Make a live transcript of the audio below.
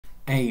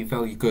A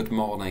very good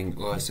morning,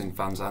 racing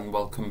fans, and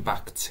welcome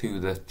back to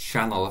the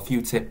channel. A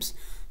few tips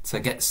to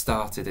get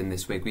started in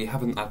this week. We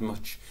haven't had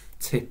much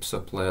tips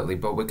up lately,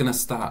 but we're going to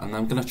start, and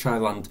I'm going to try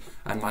land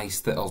a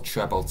nice little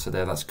treble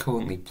today that's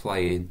currently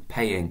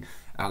paying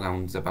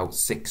around about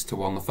 6 to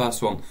 1.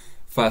 The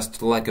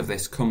first leg of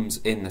this comes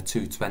in the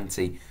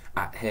 220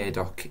 at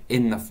Haydock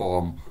in the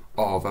form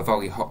of a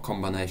very hot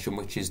combination,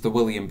 which is the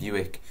William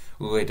Buick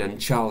ridden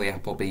Charlie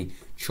Appleby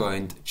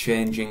joined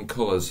Changing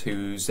Colours,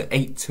 who's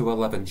 8 to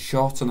 11,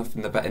 short enough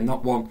in the betting,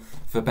 not one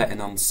for betting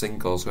on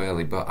singles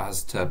really, but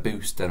as to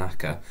boost an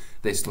acca,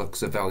 this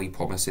looks a very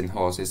promising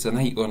horse. It's an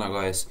 8-runner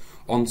race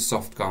on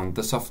soft ground.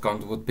 The soft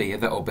ground would be a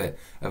little bit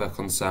of a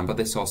concern, but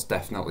this horse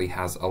definitely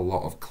has a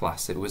lot of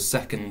class. It was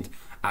second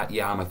at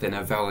Yarmouth in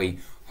a very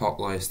hot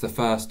race, the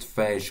first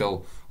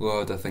facial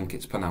road, I think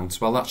it's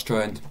pronounced. Well, that's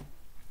trained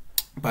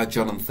by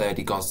John and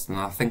Thady Gosden,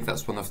 and I think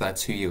that's one of their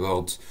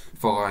 2-year-olds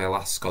for Royal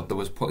Ascot. There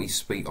was Putty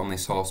Sweet on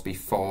this horse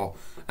before,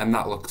 and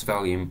that looked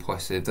very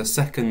impressive. The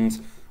second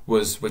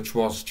which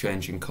was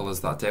Changing Colours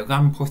that day,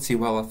 ran pretty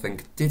well, I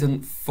think.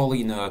 Didn't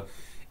fully know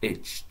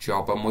its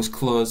job and was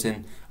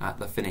closing at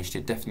the finish.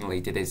 It definitely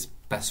did its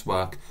best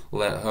work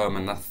late home,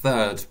 and the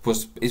third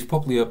is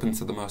probably open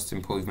to the most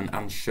improvement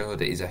and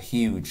showed it is a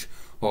huge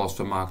horse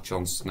for Mark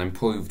Johnston.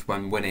 Improved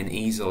when winning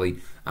easily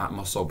at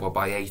Musselburgh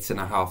by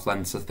 8.5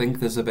 lengths. I think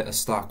there's a bit of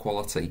star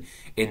quality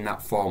in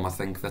that form. I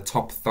think the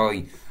top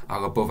 3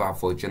 are above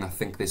average, and I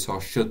think this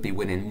horse should be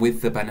winning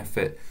with the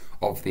benefit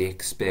of the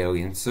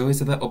experience. There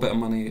is a little bit of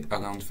money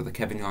around for the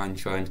Kevin Ryan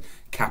joined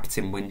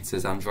Captain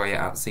Winters, Andrea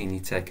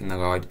Atzini taking the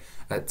ride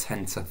at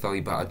 10 to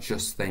 3, but I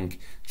just think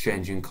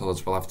Changing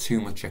Colours will have too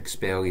much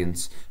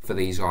experience for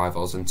these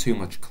rivals and too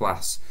much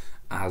class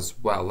as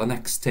well. The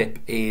next tip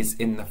is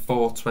in the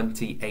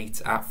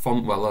 428 at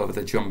Fontwell over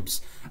the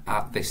jumps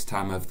at this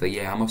time of the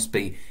year. I must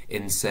be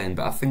insane,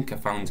 but I think I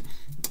found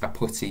a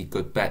pretty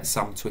good bet.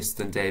 Sam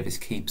Twiston Davis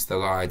keeps the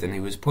ride, and he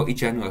was pretty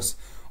generous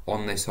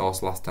on this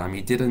horse last time.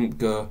 He didn't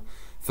go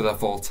for the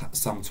full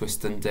Sam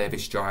Twiston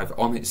Davis drive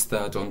on its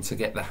third run to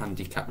get the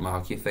handicap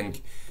mark. You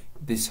think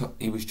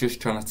he was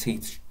just trying to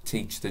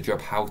teach the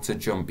job how to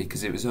jump,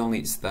 because it was only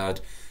its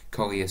third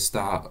career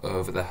start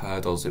over the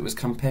hurdles. It was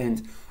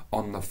campaigned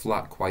on the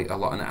flat quite a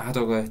lot, and it had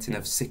a rating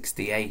of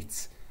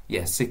 68.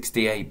 Yeah,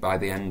 68 by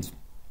the end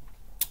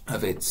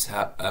of its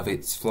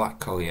flat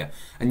career.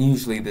 And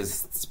usually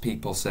there's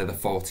people say the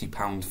 £40,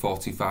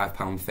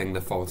 £45 thing, the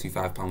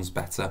 £45's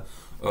better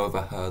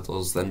over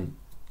hurdles than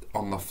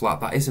on the flat.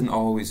 That isn't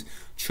always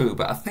true,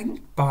 but I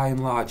think by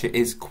and large it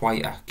is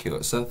quite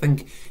accurate. So I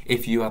think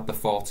if you add the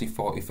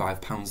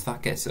 £40-45,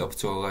 that gets it up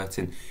to a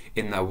rating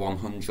in the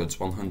 100s,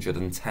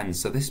 110.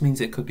 So this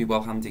means it could be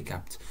well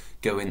handicapped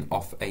going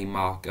off a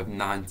mark of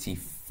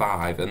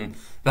 95, and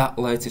that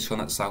latest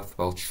run at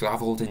Southwell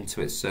travelled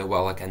into it so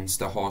well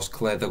against a horse,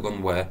 Clear the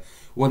Runway,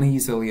 won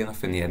easily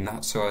enough in the end.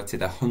 That's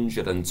rated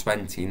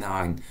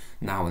 129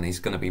 now, and he's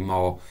going to be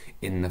more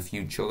in the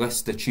future.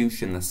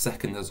 Restitution, the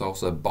second, has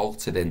also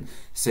bolted in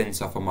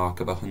since off a mark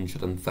of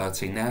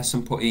 113. There's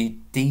some pretty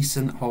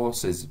decent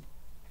horses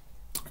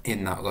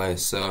in that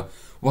race, so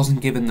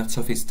wasn't given the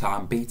toughest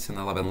time, beaten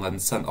 11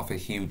 lengths, sent off a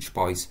huge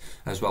price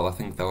as well. I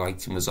think the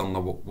writing was on the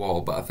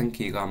wall, but I think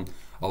he ran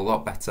a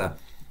lot better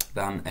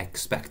than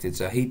expected,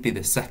 so he'd be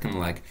the second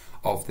leg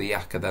of the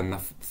acca. Then the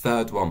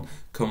third one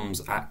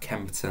comes at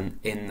Kempton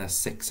in the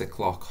 6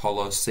 o'clock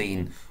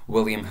Holocene.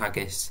 William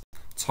Haggis,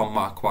 Tom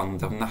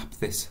Marquand have napped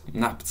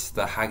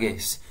the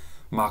Haggis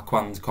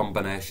Marquand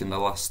combination the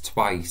last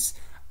twice,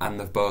 and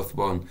they've both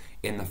won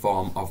in the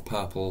form of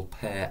Purple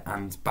Pear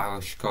and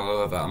Barish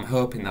Korova. I'm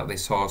hoping that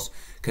this horse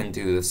can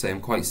do the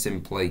same. Quite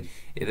simply,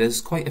 there's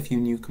quite a few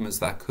newcomers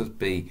that could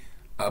be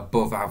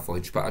above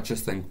average, but I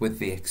just think with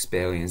the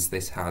experience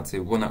this had,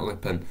 it won at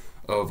Ripon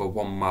over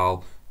 1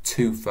 mile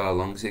 2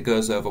 furlongs. It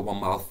goes over 1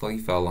 mile 3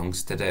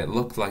 furlongs today. It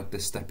looked like the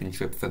stepping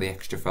trip for the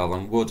extra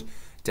furlong would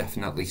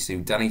definitely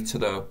suit. Danny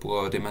Tudor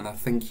rode him, and I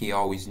think he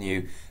always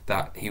knew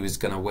that he was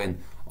going to win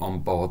on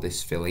board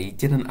this filly. He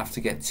didn't have to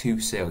get too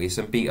serious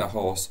and beat a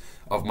horse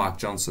of Mark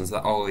Johnston's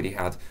that already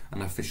had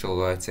an official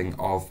rating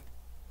of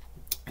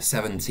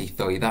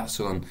 73. That's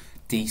run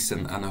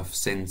decent enough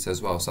since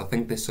as well, so I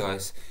think this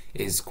race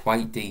is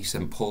quite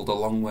decent. Pulled a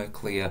long way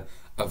clear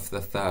of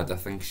the third. I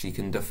think she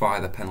can defy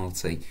the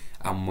penalty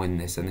and win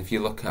this, and if you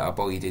look at her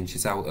breeding,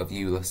 she's out of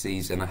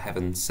Ulysses and a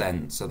Heaven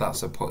Sent, so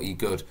that's a pretty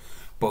good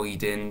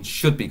breeding.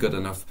 Should be good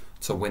enough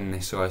to win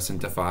this race and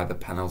defy the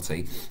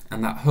penalty,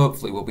 and that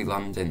hopefully will be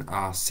landing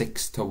our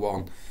 6 to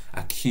 1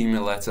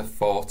 accumulator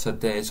for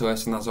today's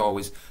race. And as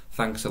always,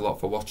 thanks a lot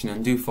for watching,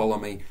 and do follow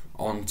me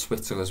on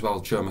Twitter as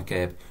well, Joe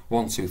McCabe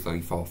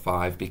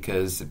 12345,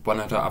 because when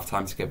I don't have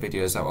time to get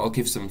videos out, I'll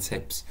give some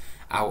tips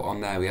out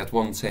on there. We had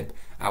one tip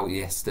out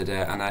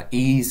yesterday and an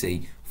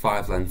easy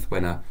 5-length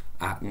winner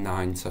at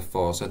 9 to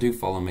 4, so do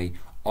follow me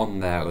on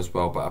there as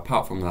well. But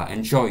apart from that,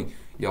 enjoy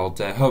your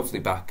day,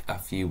 hopefully back a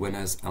few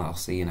winners, and I'll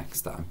see you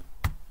next time.